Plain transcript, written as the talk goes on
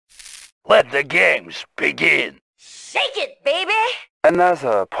Let the games begin. Shake it, baby!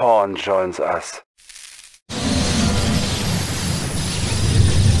 Another pawn joins us.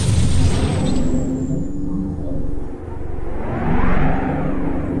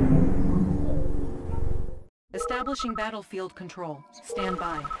 Establishing battlefield control. Stand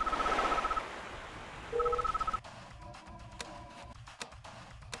by.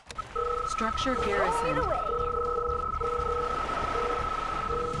 Structure garrison.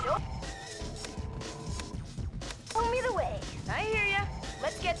 Show me the way. I hear ya.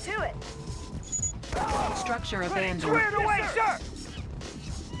 Let's get to it. Structure abandoned. Squared away, sir!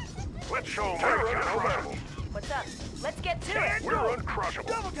 Let's show 'em we're uncrushable. What's up? Let's get to it. We're uncrushable.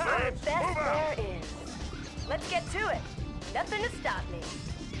 Double time! Best Move out. there is. Let's get to it. Nothing to stop me.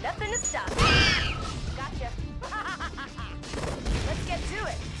 Nothing to stop me. Gotcha. Let's get to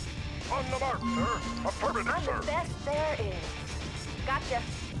it. On the mark, sir. Affirmative, I'm sir. the best there is. Gotcha.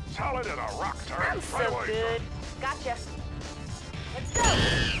 Solid as a rock, sir. I'm Right so away, good. Gotcha. Let's go.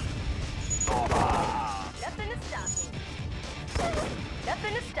 Nothing to stop me.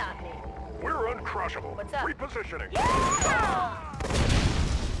 Nothing to stop me. Sir. We're uncrushable. What's up? Repositioning. Yeah!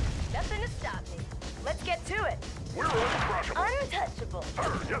 Nothing to stop me. Let's get to it. We're uncrushable. Untouchable.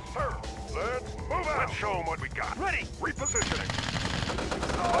 Sir, yes, sir. Let's move out. Let's show 'em what we got. Ready! Repositioning.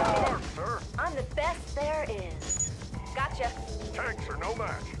 On the mark, sir. I'm the best there is. Gotcha. Tanks are no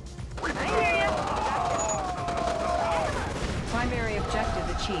match. I hear ya. Gotcha. Primary objective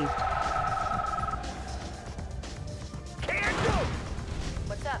achieved. Can do!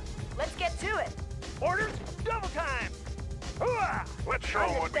 What's up? Let's get to it. Orders, double time! Hooah! Let's show 'em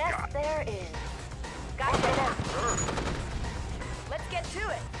I'm the what we best got. there is. On the Gotcha. mark, sir. Let's get to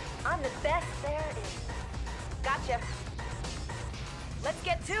it. I'm the best there is. Gotcha. Let's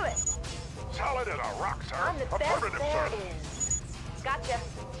get to it. Solid as a rock, sir. I'm the best Affirmative, there sir. is. Gotcha.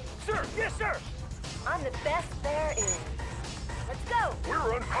 Sir, yes, sir! I'm the best there is. Let's go.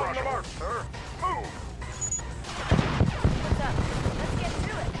 We're uncrushable. On the mark, sir. Move. What's up? Let's get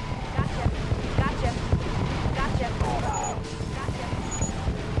to it. Gotcha. Gotcha. Gotcha. Gotcha.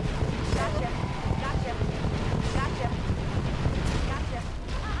 Gotcha. Gotcha. Gotcha. Gotcha.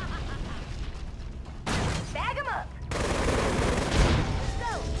 Bag 'em up. Let's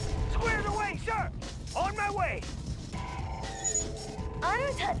go. Squared away, sir! On my way!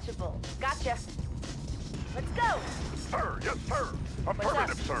 Untouchable. Gotcha. Let's go. Sir, yes, sir. What's up?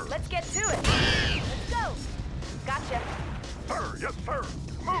 Affirmative, sir. Let's get to it. Let's go. Gotcha. Sir, yes, sir.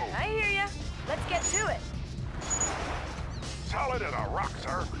 Move. I hear ya. Let's get to it. Solid as a rock,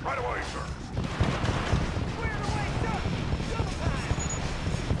 sir. Right away, sir. Squared away, sir! Double time!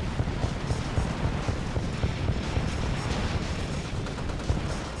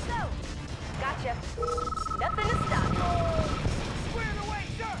 Let's go. Gotcha. Nothing to stop me. Squared away,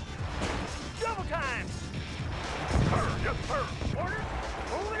 sir! Double time! Sir, yes, sir. Orders,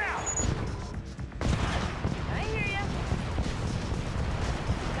 moving out! I hear ya.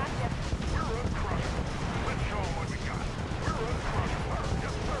 Gotcha. We're uncrushable. Let's show 'em what we got. We're uncrushable.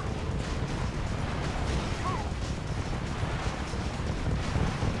 Yes, sir. Move.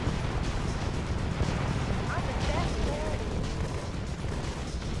 I'm the best there is.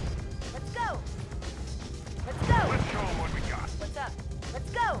 Let's go. Let's go. Let's show 'em what we got. What's up?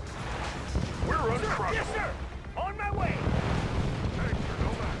 Let's go. We're Sir, uncrushable. yes, sir! On my way! Tanks are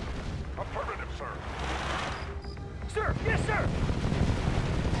no match. Affirmative, sir. Sir, yes, sir!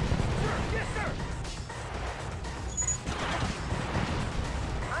 Sir, yes, sir!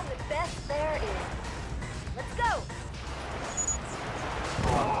 I'm the best there is. Let's go.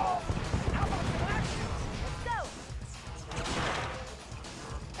 How about some action? Let's go.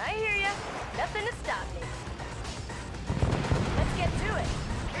 I hear ya. Nothing to stop me. Let's get to it.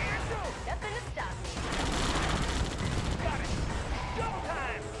 Can do! Nothing to stop me. Got it! Double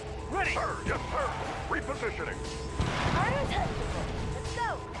time! Ready! Sir, yes, sir. Repositioning. Untouchable. Let's go.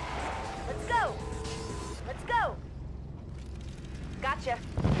 Let's go. Let's go. Gotcha.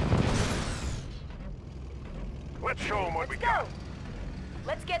 Let's show 'em what we Let's got. go.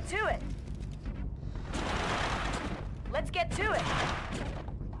 Let's get to it. Let's get to it.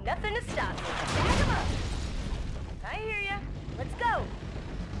 Nothing to stop me. Bag 'em up. I hear ya. Let's go.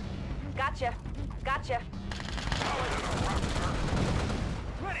 Gotcha. Gotcha. Solid as a rock, sir.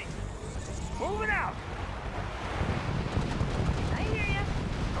 Ready! Moving out! I hear ya.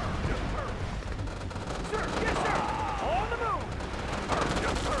 Sir, yes, sir. Sir, yes, sir! On the move! Sir,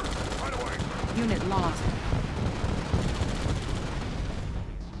 yes, sir. Right away, sir. Unit lost.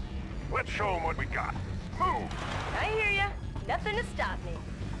 Let's show 'em what we got. Move. I hear ya. Nothing to stop me.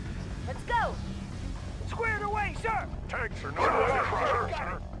 Let's go. Squared away, sir! Tanks are no match.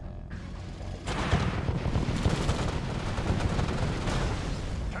 Sir.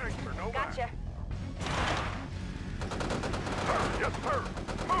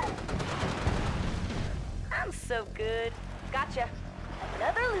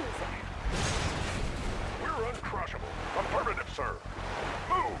 Another loser. We're uncrushable. Affirmative, sir.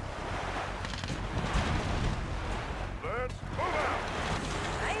 Move! Let's move out!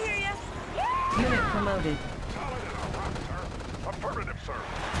 I hear ya. Yeah! Unit promoted. Solid in a rock, sir. Affirmative, sir.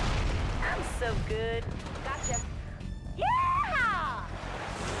 I'm so good. Gotcha. Yeah!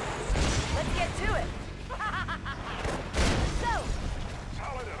 Let's get to it. Let's go.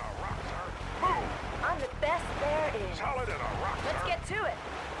 Solid in a rock, sir. Move! I'm the best there is. Solid in a rock, sir. Let's get to it.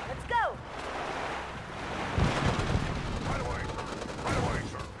 Let's go. Right away, sir. Right away,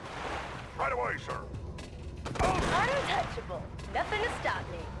 sir. Right away, sir. Untouchable. Nothing to stop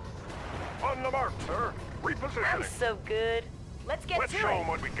me. On the mark, sir. I'm Repositioning. so good. Let's get Let's to show it. them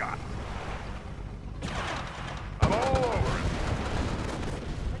what we got. I'm all over it.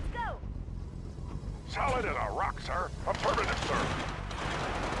 Let's go. Solid in a rock, sir. Affirmative, sir.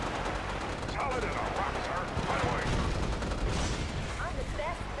 Solid in a rock, sir. Right away, sir. I'm the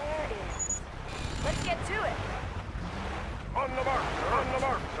best there is. Let's get to it. On the mark, sir. On the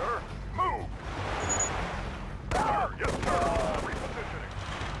mark, sir. Move! Sir, yes, sir. Repositioning.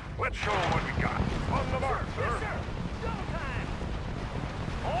 Let's show them what we got. On the mark, sir. Yes, sir. Double time.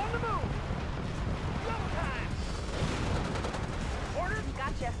 On the move. Double time. Orders.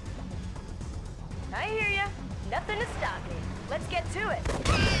 Gotcha. I hear ya. Nothing to stop me. Let's get to it.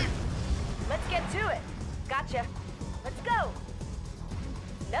 Let's get to it. Gotcha. Let's go.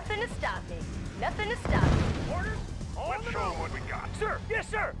 Nothing to stop me. Nothing to stop me. Orders. On Let's the show them move. what we got. Sir. Yes,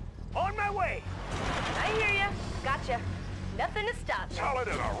 sir. On my way. I hear ya. Gotcha. Nothing to stop me. Solid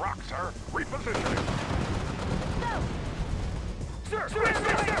in a rock, sir. Repositioning. Go. Sir. Sir. Yes,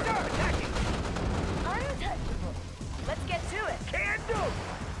 sir. Yes, sir. Attacking. Untouchable. Let's get to it. Can do.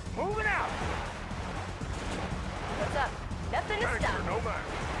 Moving out. What's up? Nothing to Tanks stop are me. no match.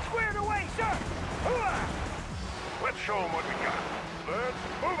 Squared away, sir. Hooah. Let's show them what we got. Let's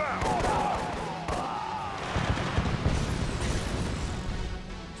move out.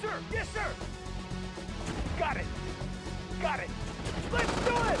 Sir. Yes, sir. Got it. Got it. Let's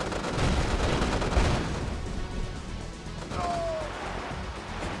do it. Oh.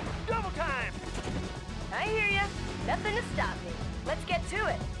 Double time. I hear ya. Nothing to stop me. Let's get to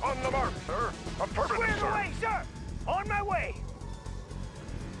it. On the mark, sir. Affirmative, Squared sir. away, sir. On my way.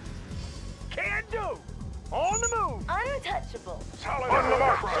 Can do. On the move. Untouchable. Solid on the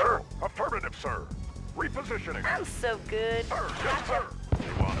mark, sir. Affirmative, sir. Repositioning. I'm so good. Sir, yes, sir.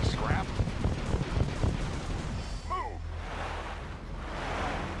 You want a scrap? Move.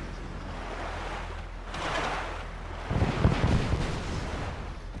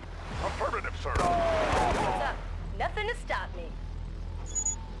 Affirmative, sir. What's up? Nothing to stop me.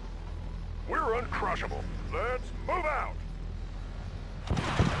 We're uncrushable. Let's move out.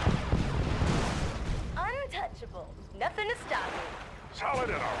 Untouchable. Nothing to stop me. Solid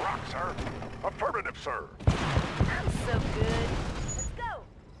in a rock, sir. Affirmative, sir. I'm so good. Let's go.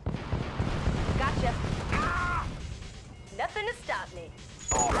 Gotcha. Ah! Nothing to stop me.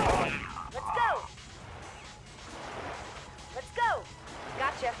 Let's go. Let's go.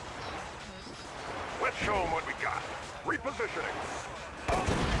 Gotcha. Let's show them what we got. Repositioning.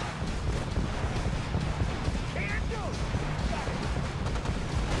 Can do. Got it.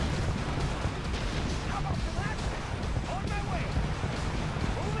 How about some action? On my way.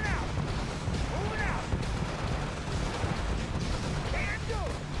 Moving out. Moving out. Can do.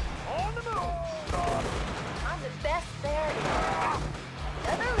 On the move. I'm the best there is.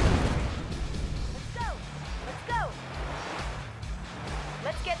 Another loser. Let's go. Let's go.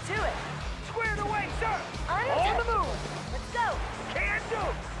 Let's get to it. Squared away, sir. On the Untouchable. move. Let's go. Can do.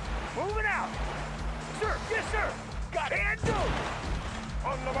 Moving out. Sir, yes, sir. Got it. Can do.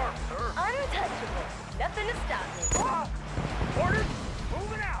 On the mark, sir. Untouchable. Nothing to stop me. Ah. Orders.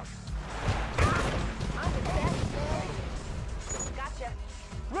 Moving out. I'm the best there is. Gotcha.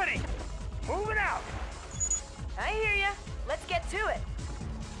 Ready. Moving out. I hear ya. Let's get to it.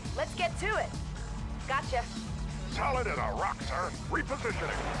 Let's get to it. Gotcha. Solid in a rock, sir.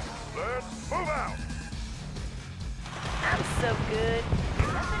 Repositioning. Let's move out. I'm so good.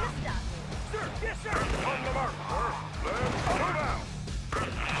 Nothing to stop me. Sir, yes, sir. On the mark, sir. Let's move out.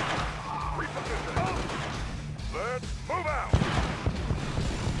 Repositioning. Let's move out.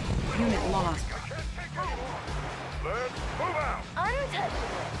 Unit lost. I can't take any more. Let's move out.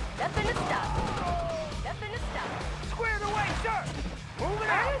 Untouchable. Nothing to stop me. Nothing to stop me. Squared away, sir. Moving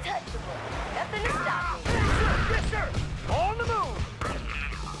out. Untouchable. Nothing to stop me. Sir, yes, sir. On the move.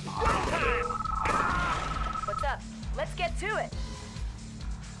 Double time. What's up? Let's get to it.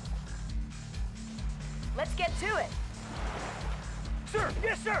 Let's get to it. Sir,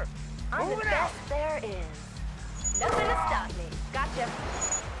 yes, sir. I'm the Moving out. best there is. Nothing to stop me. Gotcha.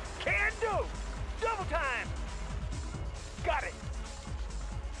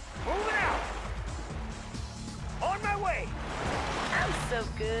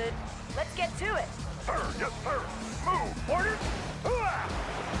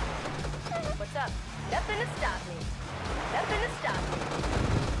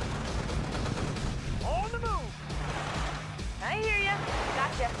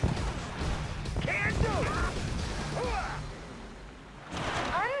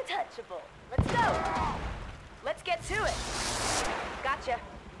 Untouchable. Let's go. Let's get to it. Gotcha.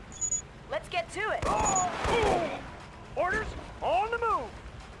 Let's get to it. Orders on the move.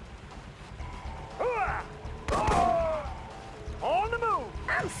 On the move.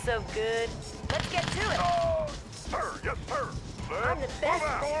 I'm so good. Let's get to it. Sir, yes, sir. I'm the Let's best move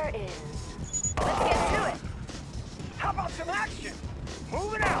out. there is. Let's get to it. How about some action?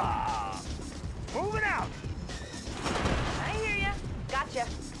 Moving out. Moving out. I hear ya. Gotcha.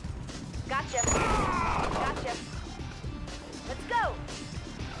 Gotcha. Gotcha. Let's go.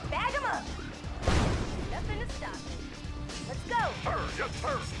 Bag 'em up. Nothing to stop me. Let's go. Sir, yes,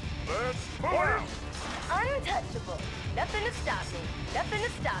 sir. Let's move Orders. out. Untouchable. Nothing to stop me. Nothing to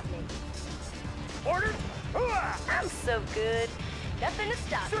stop me. Orders. I'm so good. Nothing to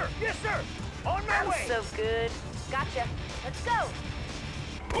stop me. Sir, yes, sir. On my I'm way. so good. Gotcha. Let's go.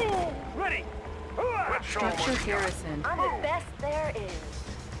 Ready. Let's show 'em what Structure we got. garrison. I'm the best there is.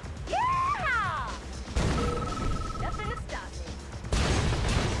 Yeah! Nothing to stop me.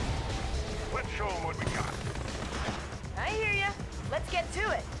 Let's show 'em what we got. I hear ya. Let's get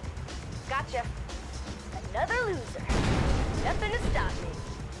to it. Gotcha. Another loser. Nothing to stop me.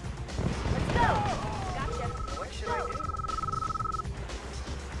 Let's go. Gotcha. What should Go. I do?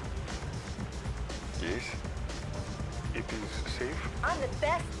 Yes? It is safe? I'm the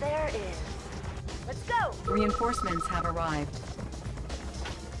best there is. Let's go. Reinforcements have arrived.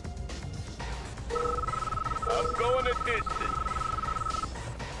 I'm going a distance.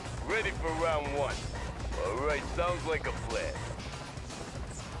 Ready for round one. All right, sounds like a plan.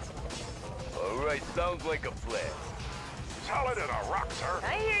 All right, sounds like a plan. Solid as a rock, sir.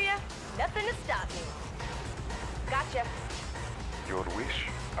 I hear ya. Nothing to stop me. Gotcha. Your wish?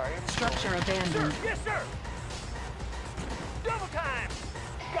 Structure Sir, abandoned. yes, sir. Double time.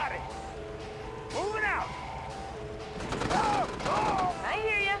 Got it. Moving out. I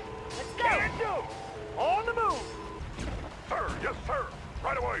hear ya. Let's go. Can do. On the move. Sir, yes, sir.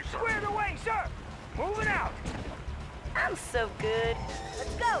 Right away, sir. Squared away, sir. Moving out. I'm so good.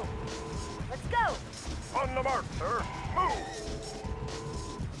 Let's go. Let's go. On the mark, sir. Move.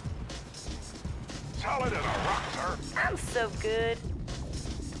 Solid as a rock, sir. I'm so good.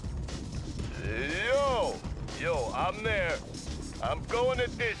 Yo, I'm there. I'm going a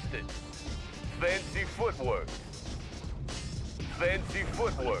distance. Fancy footwork. Fancy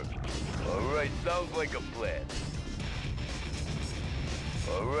footwork. All right, sounds like a plan.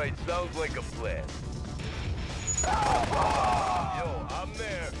 All right, sounds like a plan. Yo, I'm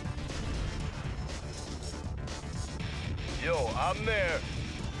there. Yo, I'm there.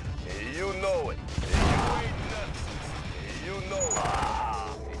 You know it. You ain't nothing. You know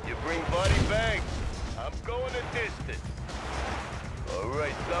it. You bring body bags. I'm going a distance. All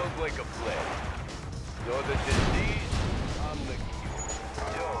right, sounds like a plan. You're the disease, I'm the cure.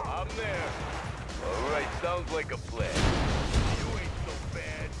 Yo, I'm there. All right, sounds like a plan. You ain't so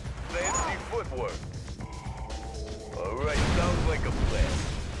bad. Fancy footwork. All right, sounds like a plan.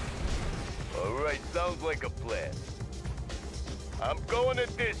 All right, sounds like a plan. I'm going a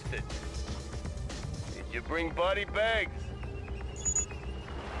distance. Did you bring body bags?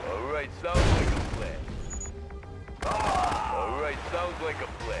 All right, sounds like a plan. All right, sounds like a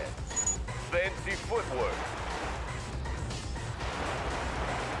plan. Fancy footwork.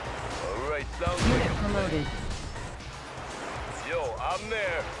 All right, sounds like Unit a plan. promoted. Yo, I'm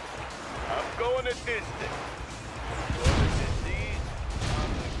there. I'm going a distance. You're the disease,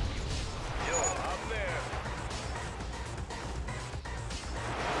 I'm the cure. Yo, I'm there.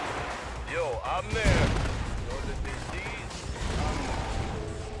 Yo, I'm there. You're the disease, I'm the cure.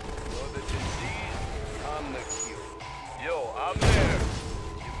 You're the disease, I'm the cure. Yo, I'm there.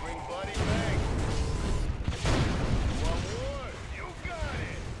 You bring body back. One more. You got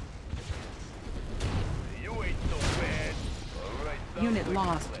it. You ain't so bad. All right, sounds Unit like a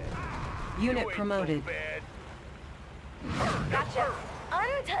lost. plan. Unit You ain't promoted. So bad. Gotcha.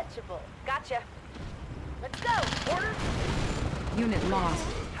 Untouchable. Gotcha. Let's go. Order. Unit lost.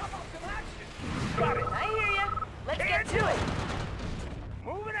 How about some action? Got it. I hear ya. Let's get to it.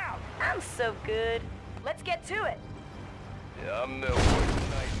 Moving out. I'm so good. Let's get to it. Yeah, I'm the worst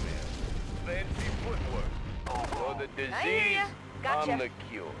nightmare. Fancy footwork. For the I hear disease, ya. Gotcha. I'm the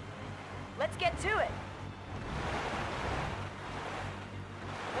cure. Let's get to it.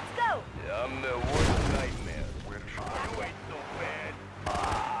 Let's go. Yeah, I'm the worst nightmare. You ain't so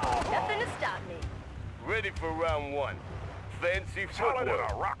bad. Nothing to stop me. Ready for round one. Fancy Solid as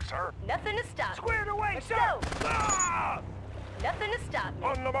footwork. a rock, sir. Nothing to stop me. Squared away, Let's sir. go. Ah! Nothing to stop me.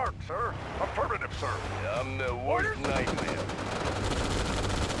 On the mark, sir. Affirmative, sir. Yeah, I'm the worst nightmare.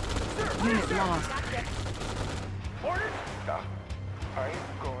 Sir, Unit lost. Gotcha. orders. I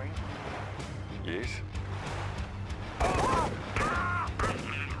am going Yes?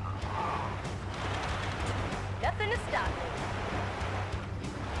 Nothing to stop me.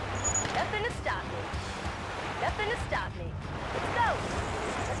 Nothing to stop me. Nothing to stop me. Let's go.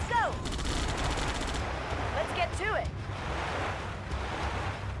 Let's go. Let's get to it.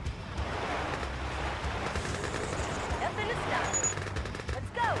 Nothing to stop me.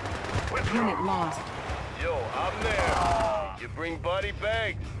 Let's go. Unit lost. Yo, I'm there. You bring body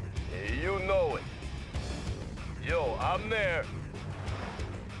bags? You know it. Yo, I'm there.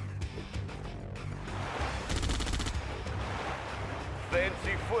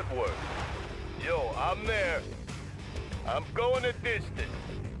 Fancy footwork. Yo, I'm there. I'm going a distance.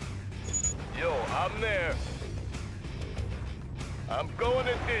 Yo, I'm there. I'm going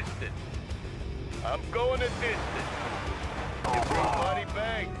a distance. I'm going a distance. You bring body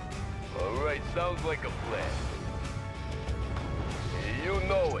bags? All right, sounds like a plan. You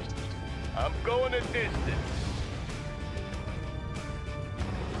know it. I'm going a distance.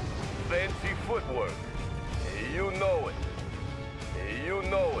 Fancy footwork. You know it. You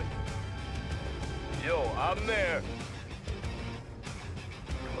know it. Yo, I'm there.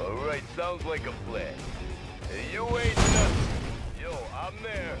 All right, sounds like a plan. You ain't nothing. Yo, I'm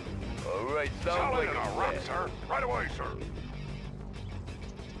there. All right, sounds like a plan. Run, sir. Right away, sir.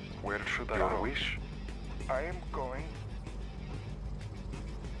 Where should I Your go? wish? I am going.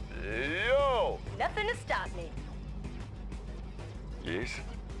 Yo! Nothing to stop me. Yes?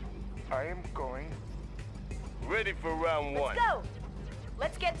 I am going. Ready for round one. Let's go.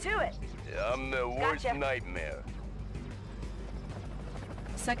 Let's get to it. Yeah, I'm the worst Gotcha. nightmare.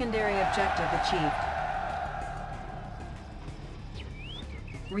 Secondary objective achieved.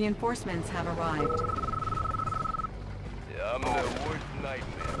 Reinforcements have arrived. Yeah, I'm the worst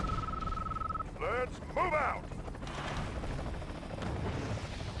nightmare. Let's move out.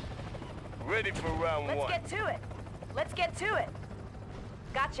 Ready for round Let's one. get to it. Let's get to it.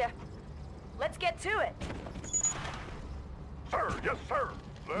 Gotcha. Let's get to it. Sir, yes, sir.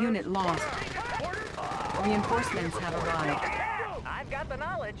 Let's Unit lost. Orders? Reinforcements have arrived. I've got the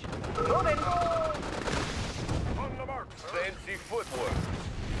knowledge. Moving. on the mark, sir. Fancy footwork.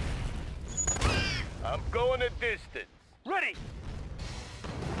 I'm going a distance. Ready.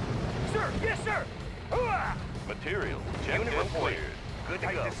 Sir, yes, sir. Hooah! Material checked and cleared. Good to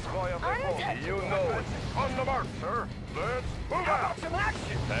Take go. this boy up and Untouchable. You know it. on the mark, sir. Let's move How out. about some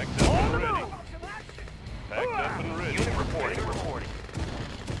action? Packed up On and the ready. move. Some action. Packed up and ready. Unit reporting. Reporting.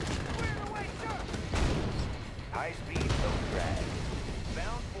 Clear the way, sir. High speed, no drag.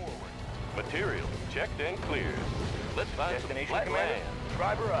 Bound forward. Material checked and cleared. Let's find Destination some flat commander. land.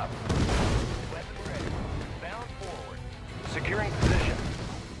 Driver up. Weapon ready. Bound forward. Securing position.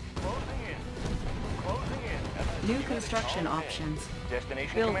 Closing in. Closing in. New construction options.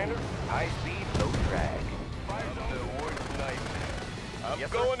 Destination Building. commander. High speed, no drag. Fire I'm zone. the worst nightmare. I'm Yes,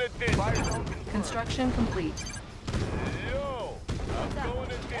 sir. going a Fire distance. zone confirmed. Construction complete. Yo! I'm going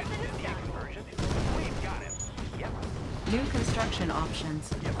a distance. Conversion. We've got him. Yep. New construction options.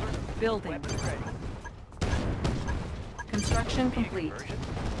 Yes, sir. Building. Weapon ready. Construction complete. Conversion.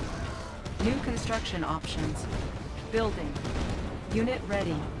 New construction options. Building. Unit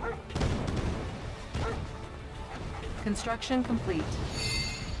ready. Construction complete.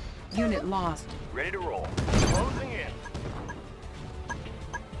 Unit lost. Ready to roll. Closing in.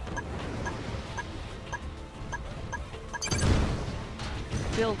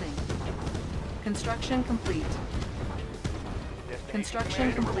 Building. Construction complete. Destination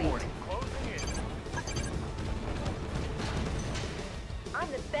Construction commander complete. reporting. Closing in.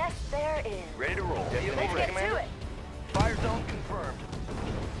 I'm the best there is. Ready to roll. Let's Destination get commander. to it. Fire zone confirmed.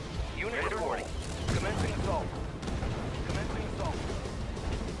 Unit reporting. Commencing assault. Commencing assault.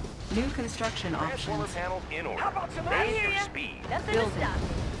 New construction Transformer options. panels in order. How about some Made action? for speed. Nothing Building. to stop me.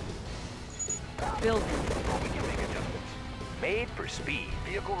 Building. We can make adjustments. Made for speed.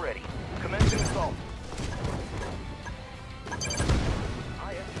 Vehicle ready. Commencing assault.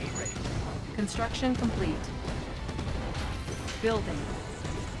 IFT ready. Construction complete. Building.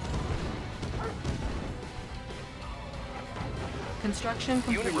 Construction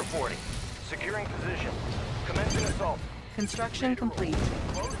Unit complete. reporting. Securing position. Commencing assault. Construction complete.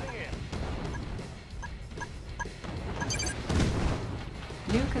 Closing in.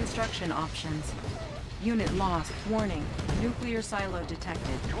 New construction options. Unit lost. Warning. Nuclear silo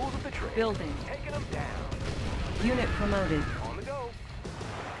detected. Tools of the trade. Building. Taking them down. Unit promoted. On the go.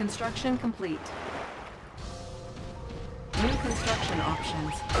 Construction complete. New construction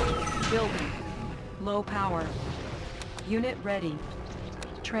options. Building. Low power. Unit ready.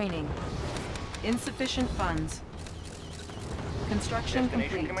 Training. Insufficient funds. Construction Destination,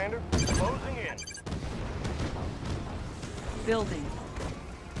 complete. Commander? Closing in. Building.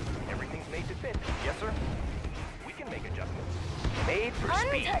 Everything's made to fit. Yes, sir. We can make adjustments. Made for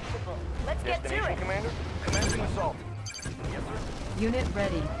speed. Untouchable. Let's get to Destination, it. Commander? Commencing assault. Yes, sir. Unit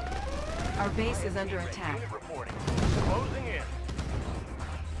ready. Our base is under attack. Unit reporting. Closing in.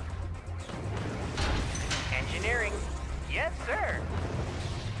 Engineering. Yes, sir.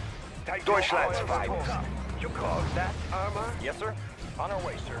 Deutschland's fine. fine. You call that armor? Yes, sir. On our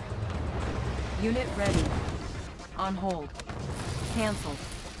way, sir. Unit ready. On hold. Cancelled.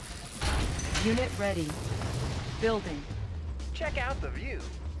 Unit ready. Building. Check out the view.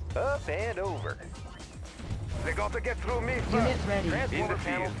 Up and over. They got to get through me first. Unit ready. Transformer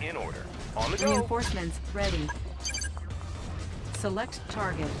panels in order. On the go. Reinforcements ready. Select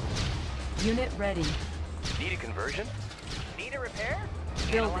target. Unit ready. Need a conversion? Need a repair?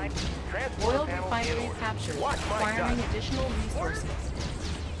 Building. Analyze. Transformer Oil panels refinery in order. captured. Watch my Acquiring gun. additional resources.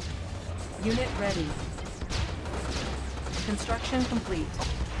 Unit ready. Construction complete.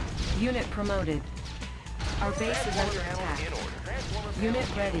 Unit promoted. Our base is under Transformer panels attack. in order. Transformer Unit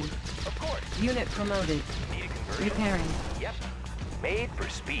panels in ready. order. Of course. Unit promoted. Need a conversion? Repairing. Yep. Made for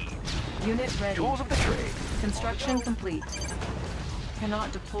speed. Unit ready. Tools of the trade. Construction complete.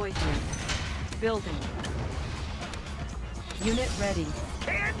 Cannot deploy here. Building. Unit ready.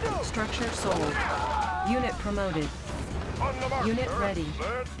 Can do. Structure sold. Unit promoted. On the mark, Unit sir. ready.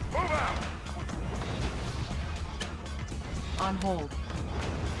 Let's move out. On hold.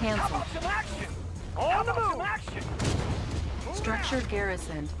 Cancelled. Some action? On the move. Some action? Structure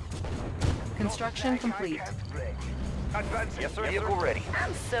garrisoned. Construction complete. Advancing. Yes, sir. Vehicle ready.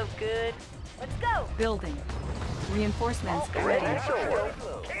 I'm so good. Let's go. Building. Reinforcements Ready. ready.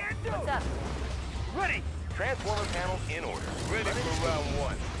 What's up? Ready. Transformer panels in order. Ready for round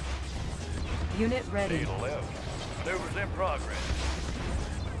one. Unit ready. Stay left. Maneuvers in progress.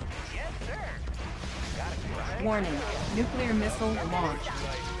 Yes, sir. Got it. Right. Warning. Nuclear missile launched.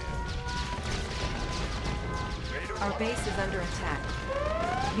 Our base is under attack.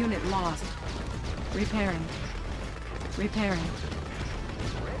 Unit lost. Repairing. Repairing.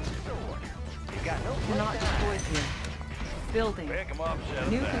 You got no Cannot deploy here. Building. Pick 'em up, set 'em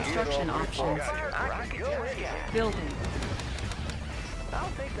New down. construction options. I can go again. Building. I'll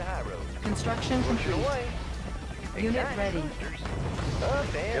take the high road. Construction Pushing complete. away. Unit Ignite ready. boosters.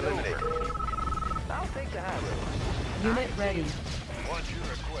 Up and Eliminate. over. I'll take the high road. Unit ready. What's your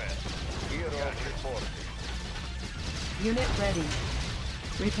request? Here on report. Unit ready.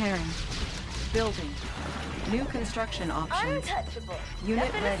 Repairing. Building. New construction options. Untouchable. Unit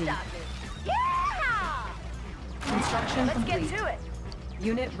Nothing ready. to stop me. Yeah! Construction Let's complete. get to it.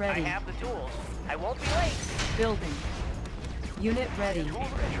 Unit ready. I have the tools. I won't be late. Building. Unit ready. Tools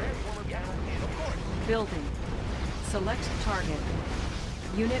ready. Transformer panels in. Of course. Building. Select target.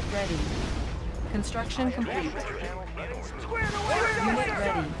 Unit ready. Construction complete. Panels in order. Squared away. Unit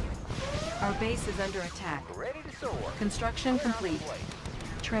ready. Our base is under attack. Ready to soar. Construction complete.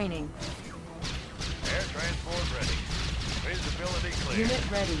 Training. Air transport ready. Visibility clear.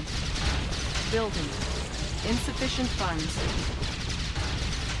 Unit ready. Building. Insufficient funds.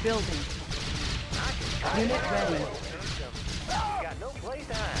 Building. Unit ready. You got no place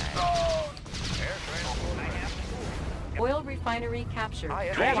to hide. Air transport ready. Oil refinery captured.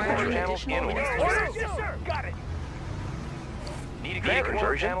 Transformer Acquiring panels in additional order. resources. Yes, sir. Got it. Need a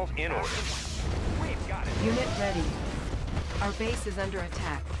conversion panels in order. We've got it. Unit ready. Our base is under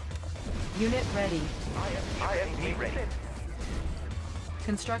attack. Unit ready. IFT ready.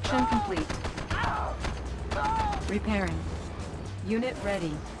 Construction complete. Repairing. Unit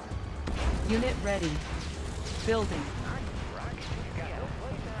ready. Unit ready. Building.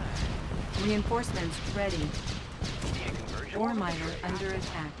 Reinforcements ready. Ore miner under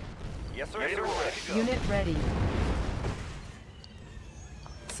attack. Yes, sir. Yes, sir. We're ready to go. Unit ready.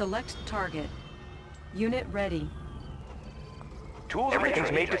 Select target. Unit ready. Tools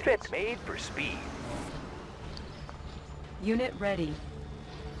everything's made to fit. Made for speed. Unit ready.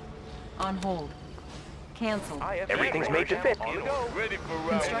 On hold. Cancel. Everything's made to fit. On the go. Ready for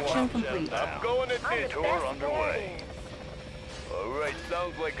round Construction one. complete. I'm going to I'm the detour best underway. All right,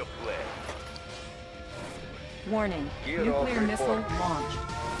 sounds like a plan. Warning. Nuclear missile launched.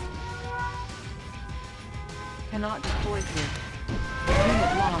 Cannot deploy here.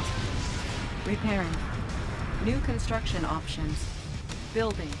 Unit lost. Repairing. New construction options.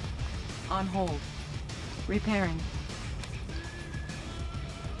 Building. On hold. Repairing.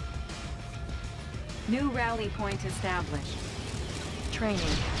 New rally point established. Training.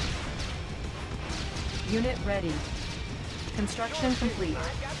 Unit ready. Construction complete.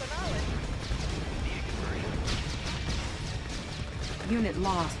 Unit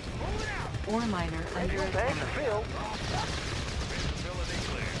lost. Ore miner under Fuel attack. tanks are filled. Visibility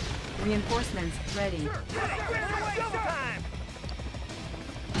clear. Reinforcements ready. Double time!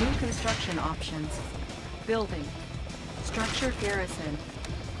 New construction options. Building. Structure garrison.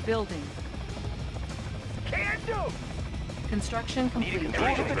 Building. Can do! Construction complete.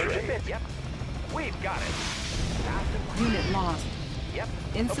 Tools of the trade. Yep. We've got it. Unit lost. Yep.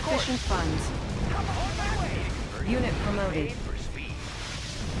 Insufficient funds. Come on my way. Unit promoted. Made for speed.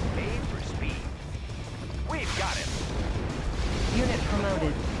 Made for speed. We've got it. Unit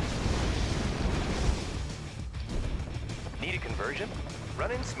promoted. Need a conversion?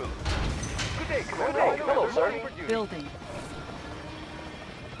 Running smooth. Good day, Commander. Hello, sir. Building.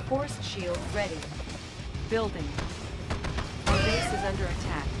 Force shield ready. Building. Our base is under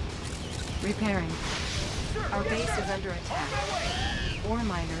attack. Repairing. Our base is under attack. Ore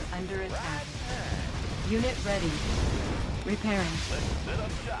miner under attack. Unit ready. Repairing. Let's set up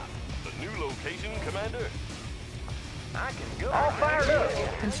shop. The new location, Commander? I can go. All fired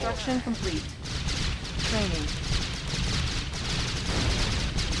up. Construction complete. Training.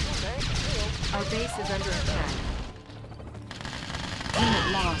 Our base is under attack.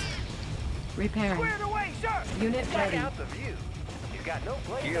 Unit lost. Repairing. Squared away, sir. Unit Check ready. out the view. You've got no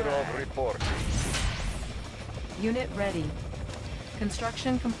place Gear to off hide. report. Unit ready.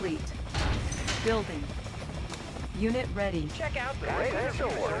 Construction complete. Building. Unit ready. Check out the radar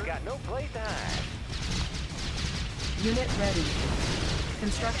door. Got no place to hide. Unit ready.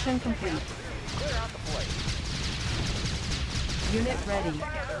 Construction complete. Clear out the place. Unit ready.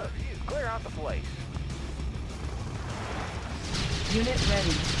 Clear out the place. Unit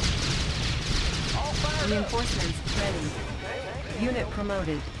ready. All fired up. Reinforcements ready. Unit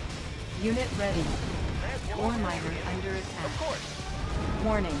promoted. Unit ready. Ore miner under attack.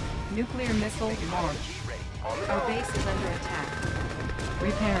 Warning. Nuclear missile launched. Our base is under attack.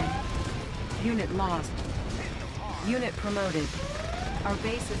 Repairing. Unit lost. Unit promoted. Our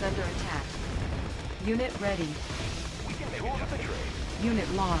base is under attack. Unit ready. Tools of the trade.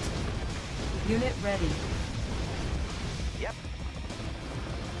 Unit lost. Unit ready. Yep.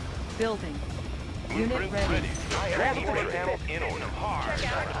 Building. Unit Blueprint ready. Transport panels in order.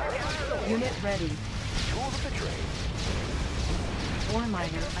 Hard. Unit ready. Tools of the trade. Ore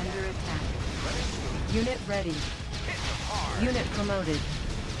miner under attack. Unit ready. Unit promoted.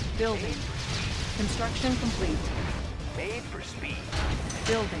 Building. Construction complete. Made for speed.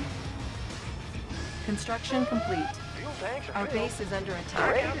 Building. Construction complete. Fuel tanks are Our filled. base is under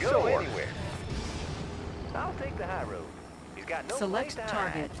attack. Ready to go anywhere. I'll take the high road. He's got no Select place to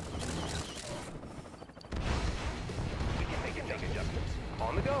target. hide. We can make adjustments.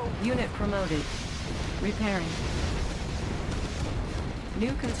 On the go. Unit promoted. Repairing.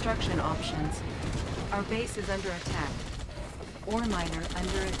 New construction options. Our base is under attack. Ore miner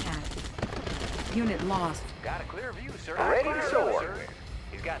under attack. Unit lost. Got a clear view, sir. Ready to soar. Sir.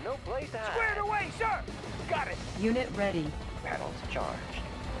 He's got no place to hide. Squared away, sir. Got it. Unit ready. Panels charged.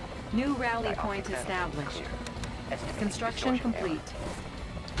 New rally point established. Construction complete.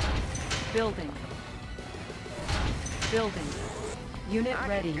 Building. Building. Unit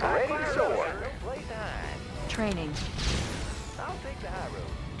ready. Ready to soar. No place to hide. Training. I'll take the high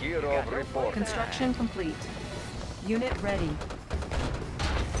road. Gear off report. Construction complete. Unit ready.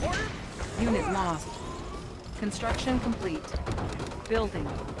 Unit lost. Construction complete. Building.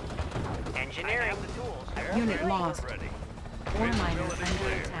 Engineering. Unit lost. Ready. Ore miner Visibility under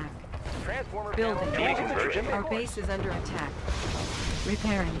clear. attack. Transformer Building. panels. Conversion. Our base is under attack.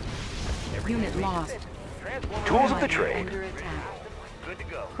 Repairing. Unit lost. Transformer Ore panels. miner under attack. Good to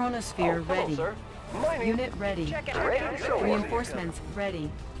go. Chronosphere ready. Mining. Unit ready. Ready to soar. Reinforcements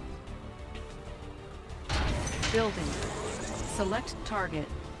ready. Building. Select target.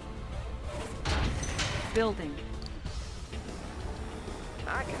 Building.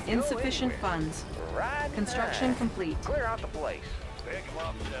 I can go Insufficient anywhere. funds. Right Construction now. complete. Clear out the place. Pick 'em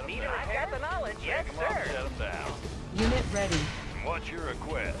up, set 'em Need down. I got the knowledge. Yes, Pick 'em up, sir. set 'em down. Unit ready. What's your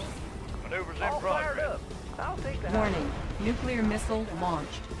request? Maneuvers in All fired progress. up. I'll take the high Warning. Nuclear missile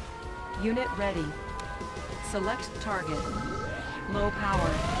launched. Unit ready. Select target. Low power.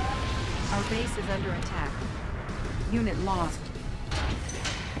 Our base is under attack. Unit lost.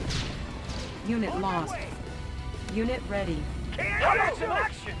 Unit lost. Unit ready. How about some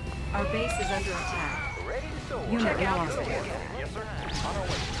action? Our base is under attack. Ready to soar. Unit Check out lost. the forecast. Yes, sir. On our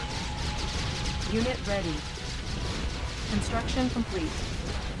way. Unit ready. Construction complete.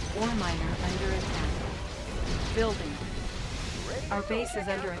 Ore miner under attack. Building. Our base is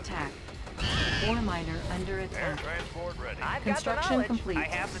under attack. Ore miner under Air attack. transport ready. I've Construction got the knowledge. complete. I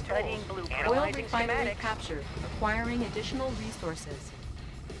have the studying blueprint. Oil Analyzing refinery schematics. captured. Acquiring additional resources.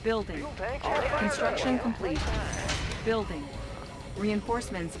 Building. Fuel tank check. Construction complete. Building.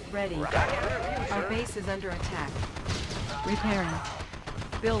 Reinforcements ready. Our base is under attack. Repairing.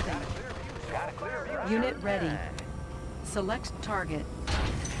 Building. Unit ready. Select target.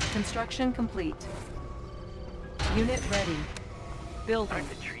 Construction complete. Unit ready. Building.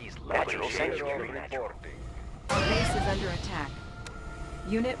 The trees natural sanctuary. Our base is under attack.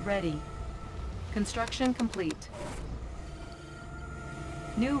 Unit ready. Construction complete.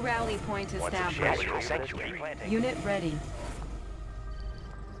 New rally point established. Natural sanctuary. Unit ready.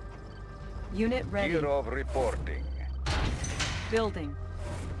 Unit ready. of reporting. Building.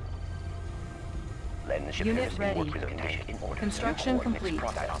 Lens Unit shifters ready. in working condition in order. Construction Coordinates complete.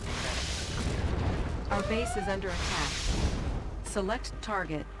 processed. Our base is under attack. Select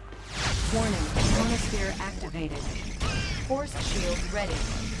target. Warning, chronosphere activated. Force shield ready.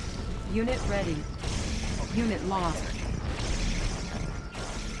 Unit ready. Unit lost.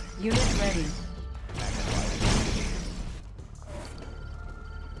 Unit ready.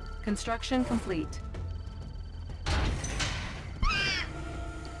 Construction complete.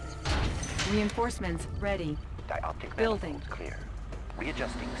 Reinforcements ready. Dioptic Building. manifolds clear.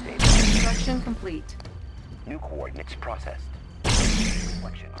 Readjusting state. Construction complete. New coordinates processed.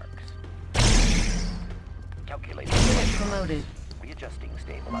 Reflection arcs. Calculating. Unit promoted. Readjusting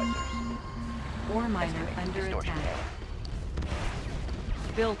stabilizers. Ore miner Estimating under distortion attack. error.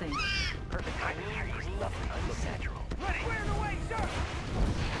 Building. Perfect timing. Trees lovely. Unnatural.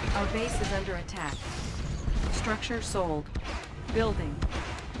 Our base is under attack. Structure sold. Building.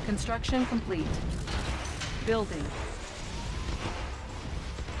 Construction complete. Building.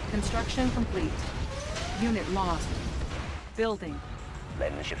 Construction complete. Unit lost. Building.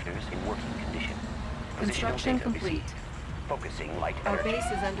 Lens shifters in working condition. Construction Positional data complete. received. Focusing light Our energy. base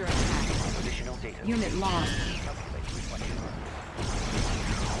is under attack. Positional data Unit received. lost. Calculate reflection arc.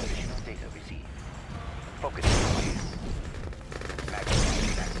 Positional data received. Focusing light.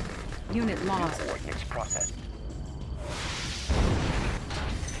 Maximize that. Unit lost. Coordinates processed.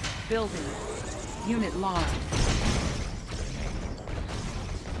 Building. Unit lost.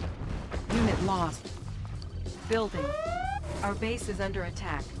 Unit lost. Building. Our base is under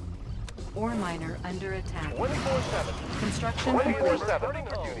attack. Ore miner under attack. 24/7. Construction complete. 24/7.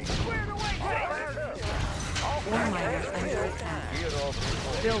 Ore miner under attack.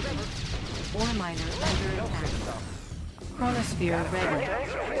 Building. Ore miner under attack. Chronosphere ready.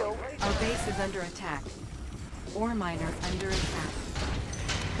 Our base is under attack. Ore miner under attack.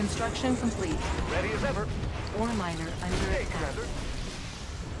 Construction complete. Ready as ever. Ore miner under attack.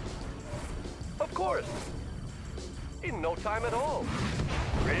 Of course. In no time at all.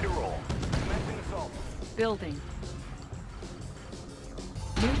 Ready to roll. Commencing assault. Building.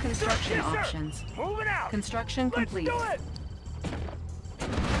 New construction Yes, sir. options. Moving out. Construction complete. Let's do it.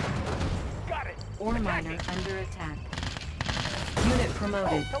 Got it. Ore miner under attack. Unit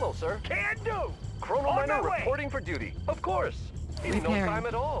promoted. Hello, sir. Can do. Chrono miner reporting for duty. Of course. In no Repairing. time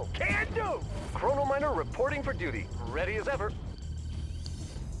at all. Can do. Chrono miner reporting for duty. Ready as ever.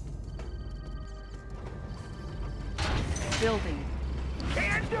 Building.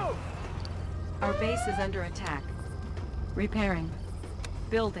 Can do. Our base is under attack. Repairing.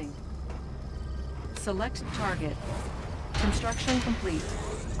 Building. Select target. Construction complete.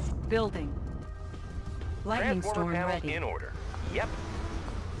 Building. Lightning Transformer storm panels ready. in order. Yep.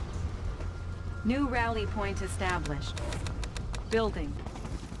 New rally point established. Building.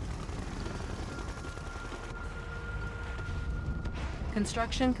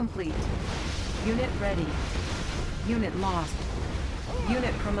 Construction complete. Unit ready. Unit lost.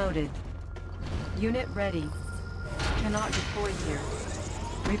 Unit promoted. Unit ready. Cannot deploy here.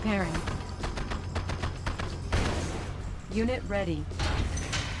 Repairing. Unit ready.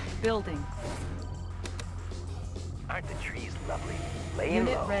 Building. Aren't the trees lovely? Laying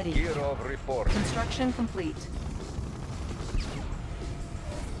Unit low. ready. of report. Construction complete.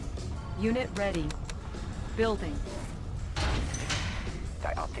 Unit ready. Building.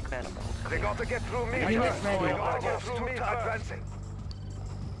 Dioptic manifolds They clear. got to get through me. Unit first. ready. They got to get through me. Advancing.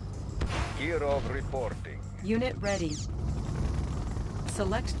 Gear of reporting. Unit ready.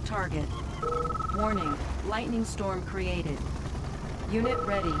 Select target. Warning, lightning storm created. Unit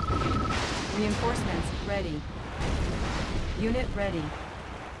ready. Reinforcements ready. Unit ready.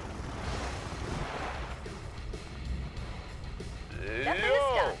 Nothing to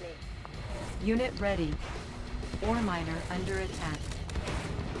stop me. Unit ready. Ore miner under attack.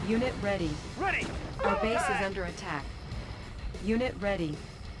 Unit ready. Ready. Our base is under attack. Unit ready.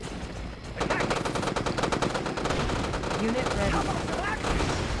 Unit ready.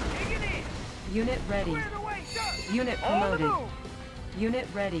 Dig it in. Unit ready. Clear the way, sir. Unit On the promoted. move. Unit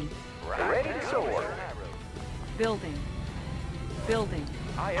ready. Ready to soar. Building. Building.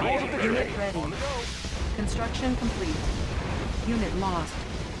 Unit ready. Construction complete. Unit lost.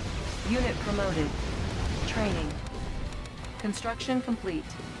 Unit promoted. Training. Construction complete.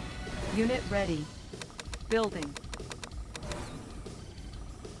 Unit ready. Building.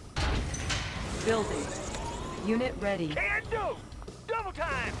 Building. Unit ready. Can do. Double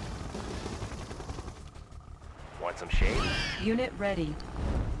time. Want some shade? Unit ready.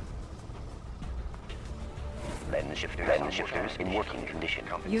 Lens shifters in working condition.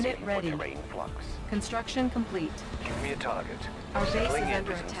 Unit ready. Terrain flux. Construction complete. Give me a target. Our base is Pulling in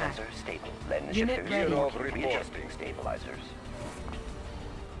under prism attack. sensor stable. Lens Unit shifters ready. readjusting stabilizers.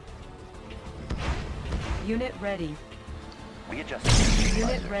 Unit ready. Readjusting stabilizers.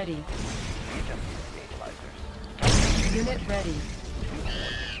 Unit ready. Readjusting stabilizers. Unit ready.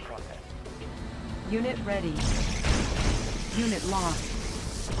 Process. Unit ready. Unit lost.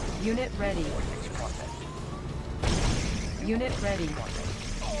 Unit ready. Vortex process. Unit ready.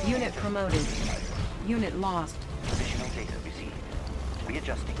 Unit promoted. Unit lost. Additional data received.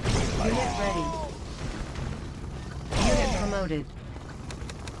 Readjusting Unit stabilizers. ready. Unit promoted.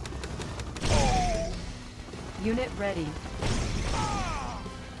 Unit ready.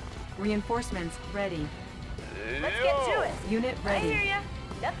 Reinforcements ready. Let's get to it. Unit I hear ready. ya.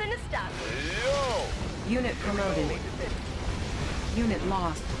 Nothing to stop me. Yo! Unit promoted. Unit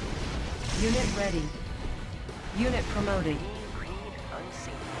lost. Unit ready. Unit promoted. Greed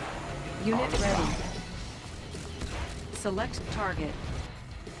unseen. Unit ready. Select target.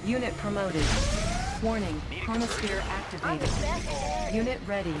 Unit promoted. Warning, chronosphere I'm the activated. best. Unit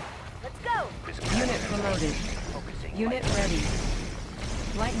ready. Let's go. Prism Unit sensor promoted. focusing Unit light. ready.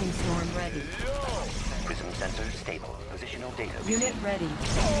 Lightning storm ready. Prism sensor stable. Positional data Unit ready.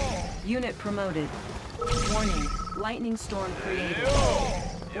 Unit promoted. Warning, lightning storm created.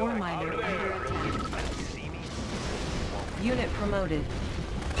 Ore miner under attack. Unit promoted.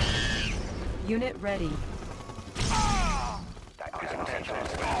 Unit ready. Prism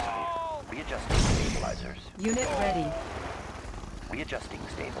sensors activated. Readjusting stabilizers. Unit ready. Readjusting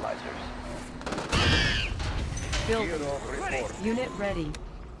stabilizers. Building. Unit ready.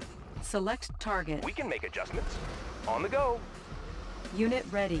 Select target. We can make adjustments. On the go. Unit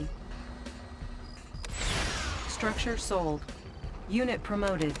ready. Structure sold. Unit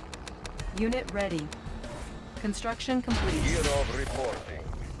promoted. Unit ready. Construction complete. Year of reporting.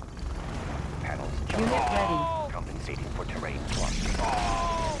 Panels Unit charged. ready. Compensating for terrain flux.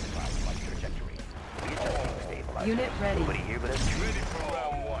 Flight trajectory. Readjusting stabilizers. Unit ready. Nobody here but us. Ready for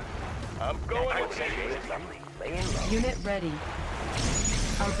round one. I'm going to Accuracy take is lovely. Laying low. Unit ready.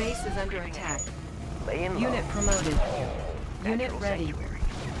 Our base is under attack. Laying low. Unit promoted. Unit Natural ready. sanctuary.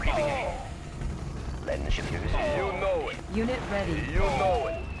 Breathing ahead. Lens shifters. You know it. Unit ready. You know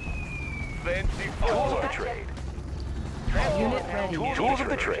it. Fancy Tools of footwork. the trade. Unit ready. Tools of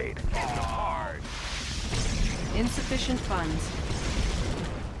the trade. Insufficient funds.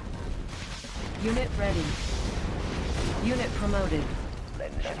 Unit ready. Unit promoted.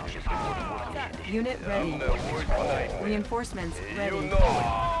 Lens shifters in working condition. Unit ready. I'm the worst nightmare. Reinforcements You ready.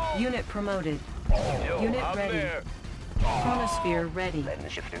 know Unit promoted. it. Yo, Unit I'm ready. there. Chronosphere ready.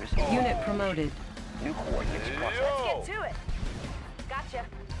 Lens shifters. Unit promoted. New coordinates processed. Yo! Get to it. Gotcha.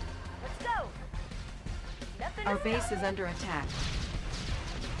 Let's go. Nothing Our to base stop is me. under attack.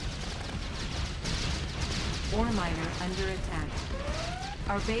 Ore miner under attack.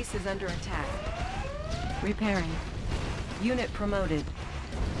 Our base is under attack. Repairing. Unit promoted.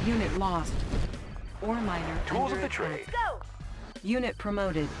 Unit lost. Ore miner Tools under of the attack. trade. Let's go. Unit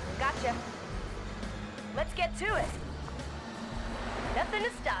promoted. Gotcha. Let's get to it. Nothing to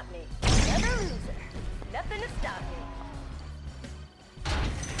stop me. Another loser. Nothing to stop me.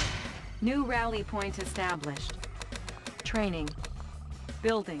 New rally point established. Training.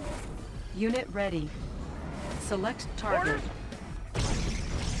 Building. Unit ready. Select target.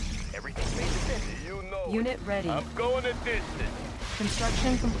 Everything's made decision. You know it. Unit ready. I'm going a distance.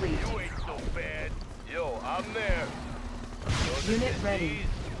 Construction complete. You ain't so bad. Yo, I'm there. Unit ready.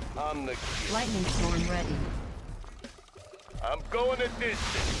 I'm the kid. Lightning storm ready. I'm going a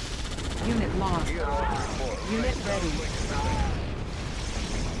distance. Unit lost. Get off the board. Unit ready.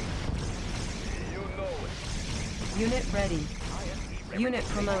 You know it. Unit ready. Unit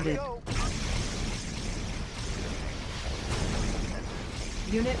promoted.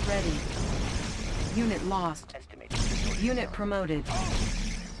 Unit ready. Unit lost. Estimated. Unit promoted.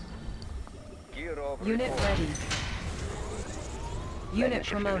 Gear off Unit report. ready. Unit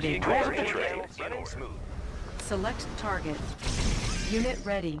promoted. Tools of the trade. Running smooth. Select target. Unit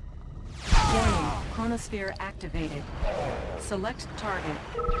ready. Warning, chronosphere activated. Select target.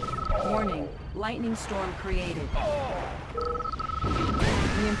 Warning, lightning storm created.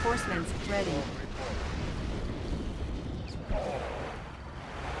 Reinforcements ready.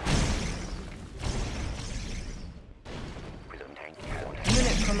 Prism tank.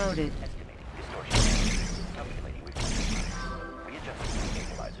 Unit promoted. Estimating distortion. Calculating reflection. Readjusting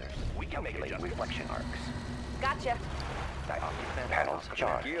stabilizers. Calculating reflection arcs. Gotcha. Dioptic panels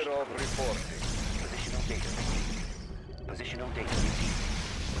charged. Gear of reporting. Positional data received. Positional data received.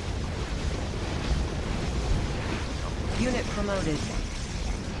 Unit promoted.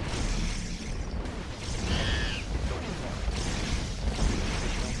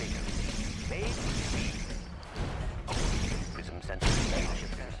 Positional data received. Made. Received. Prism sensor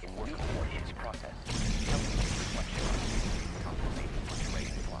shifters in work coordinates process. Calculating reflection arcs. Compensating for terrain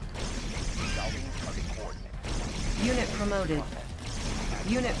flux. Resolving target coordinates. Unit promoted.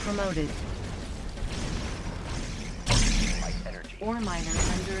 Unit promoted. Light energy. Ore miner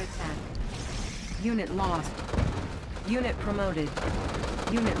under attack. Unit lost. Unit promoted.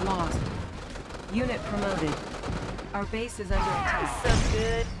 Unit lost. Unit promoted. Our base is under attack. So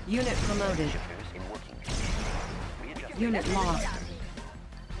good. Unit promoted. Shifters in working condition. Readjusting. Unit lost.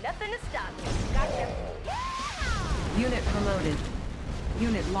 Nothing to stop me. Gotcha. Unit promoted.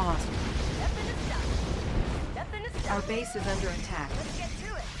 Unit lost. Nothing to stop me. Nothing to stop Our me. base is under attack. Let's get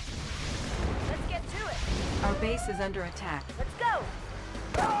to it. Let's get to it. Our base is under attack. Let's go.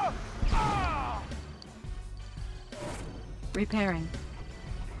 Repairing.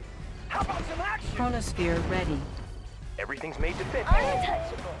 How about some action? Chronosphere ready. Everything's made to fit.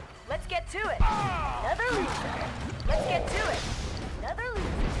 Untouchable. Let's get to it. Another loser. Let's get to it. Another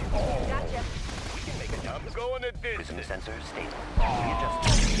loser. Gotcha. We can make a jump. I'm going a Prism distance. sensors stable.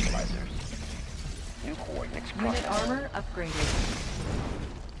 Readjusting stabilizers. New coordinates Unit processed. armor upgraded.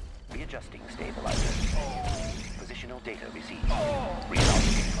 Readjusting stabilizers. Positional data received.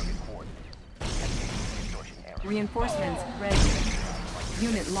 Resolving target coordinate. Estimating distortion error. Reinforcements ready.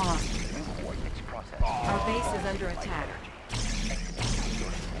 Unit lost. New coordinates processed. Our base is under attack. Estimating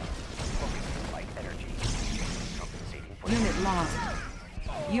distortion error. Focusing light energy. Compensating for Unit lost.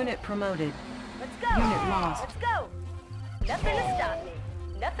 Unit promoted. Let's go. Unit lost. Let's go. Nothing to stop me.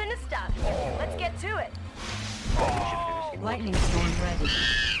 Nothing to stop me. Let's get to it. shifters in Lightning storm ready.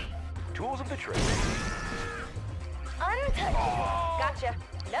 tools of the trade. Untouchable. Gotcha.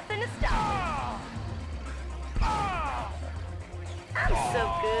 Nothing to stop me. I'm so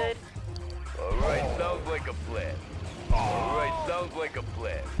good. Alright, sounds like a plan. Alright, sounds like a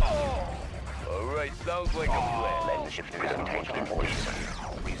plan. Alright, sounds like a plan. Lend the shifters and tank in place.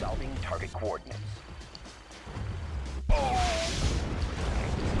 Resolving target coordinates.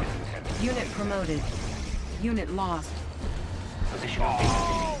 Unit promoted. Unit lost. Positional data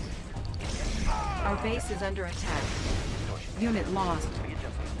received. Our base is under attack. Unit lost.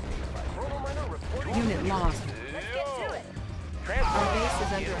 Unit lost. Let's get to it. Our base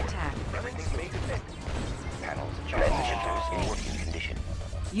is under attack. Everything's made to fit. Panels adjust. Lend the shifters in working condition.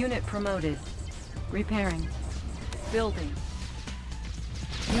 Unit promoted. Repairing. Building.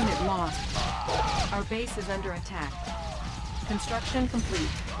 Unit lost. Our base is under attack. Construction complete.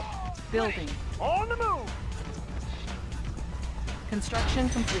 Building. On the move! Construction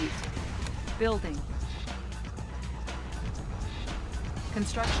complete. Building.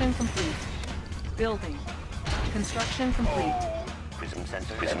 Construction complete. Building. Construction complete. Prism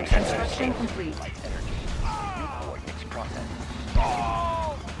sensor. Construction complete. Light energy. New coordinates processed.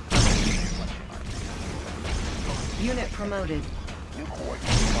 Unit promoted. New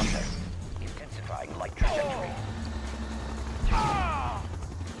coordinates processed. Intensifying light trajectory.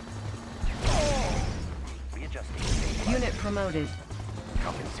 Readjusting stabilizer. Unit promoted.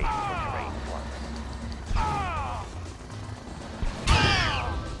 Compensating for terrain flux.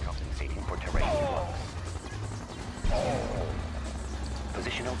 Compensating for terrain flux.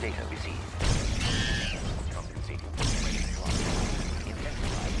 Positional data received. Compensating for terrain flux.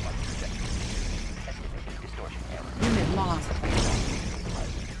 Intensified light trajectory. Estimated distortion error. Unit lost.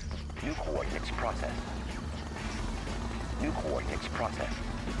 New coordinates processed. New coordinates processed.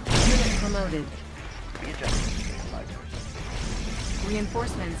 Unit promoted. Readjusting stabilizers.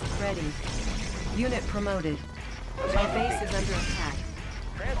 Reinforcements ready. Unit promoted. Our base is under attack.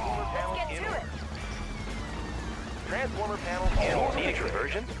 Transformer panels Let's get in to it. Transformer panels in. Need a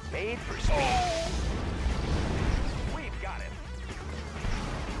conversion? Made for speed. We've got it.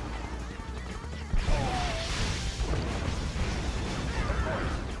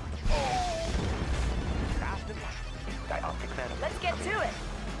 Fast and light. Dioptic panel. Let's get to it.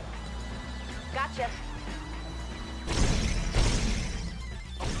 Gotcha.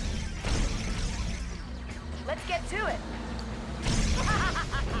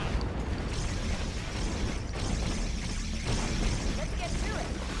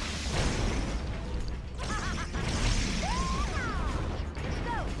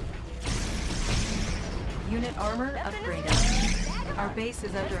 armor Nothing to upgraded. stop me. Our base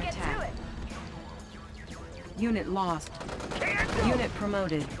is under Let's get to attack. it. Unit lost. Can't do. Unit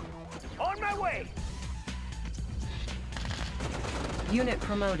promoted. On my way. Unit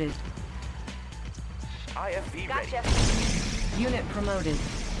promoted. IFV ready. Gotcha. Unit promoted.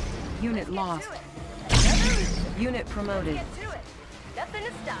 Unit Get lost. to it. Another loser. Unit promoted. Get to it. Nothing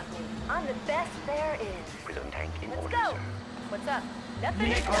to stop me. I'm the best there is. Prison tank in Let's order, go. sir. What's up? Nothing to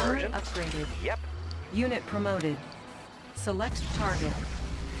Unit stop armor me. upgraded. Yep. Unit promoted. Select target.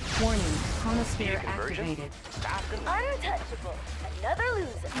 Warning, chronosphere Conversion. activated. Fast and Untouchable. Another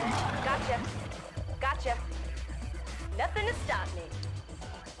loser. Gotcha. Gotcha. Nothing to stop me.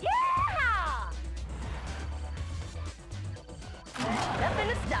 Yeah! Nothing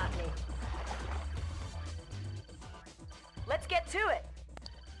to stop me. Let's get to it.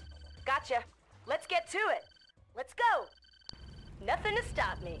 Gotcha. Let's get to it. Let's go. Nothing to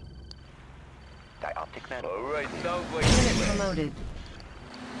stop me. dioptic man. All right, sounds like a Unit plan. promoted.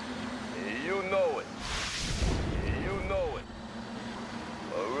 You know it. You know it.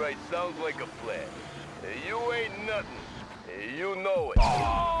 All right, sounds like a plan. You ain't nothing. You know it.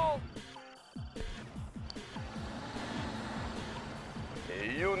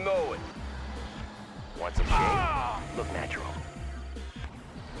 You know it. Want some shade? Look natural.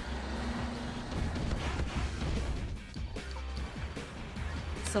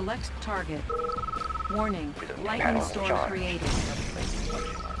 Select target. Warning, Panel lightning storm charge. created.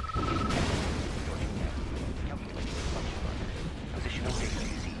 Positional data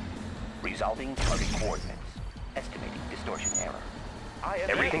received. Resolving target coordinates. Estimating distortion error.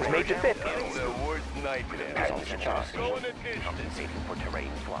 Everything's made to fit. That's the worst nightmare. Panels adjust. Going a distance. Compensating for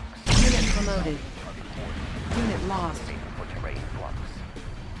terrain flux. Unit promoted. Unit lost. Compensating for terrain flux.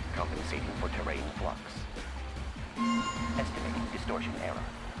 Compensating for terrain flux. Estimating distortion error.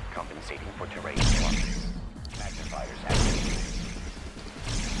 Compensating for terrain flux. Magnifiers activated.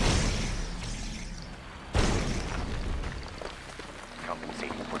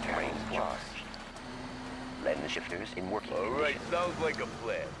 Compensating for terrain flux. Lens shifters in working All right, condition. sounds like a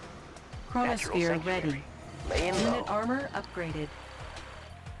plan. Natural Chronosphere sanctuary. ready. Laying low. Unit armor upgraded.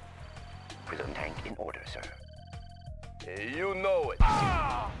 Prison tank in order, sir. You know it.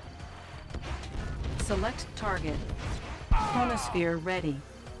 Select target. Chronosphere ready.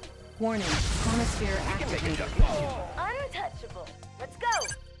 Warning, chronosphere activated. Untouchable. Let's go.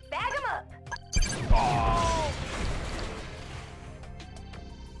 Bag 'em up.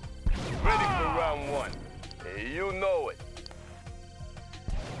 Ready for round one. You know it.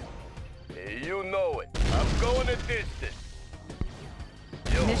 You know it. I'm going a distance.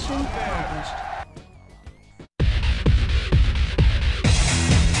 Yo, Mission I'm there. accomplished.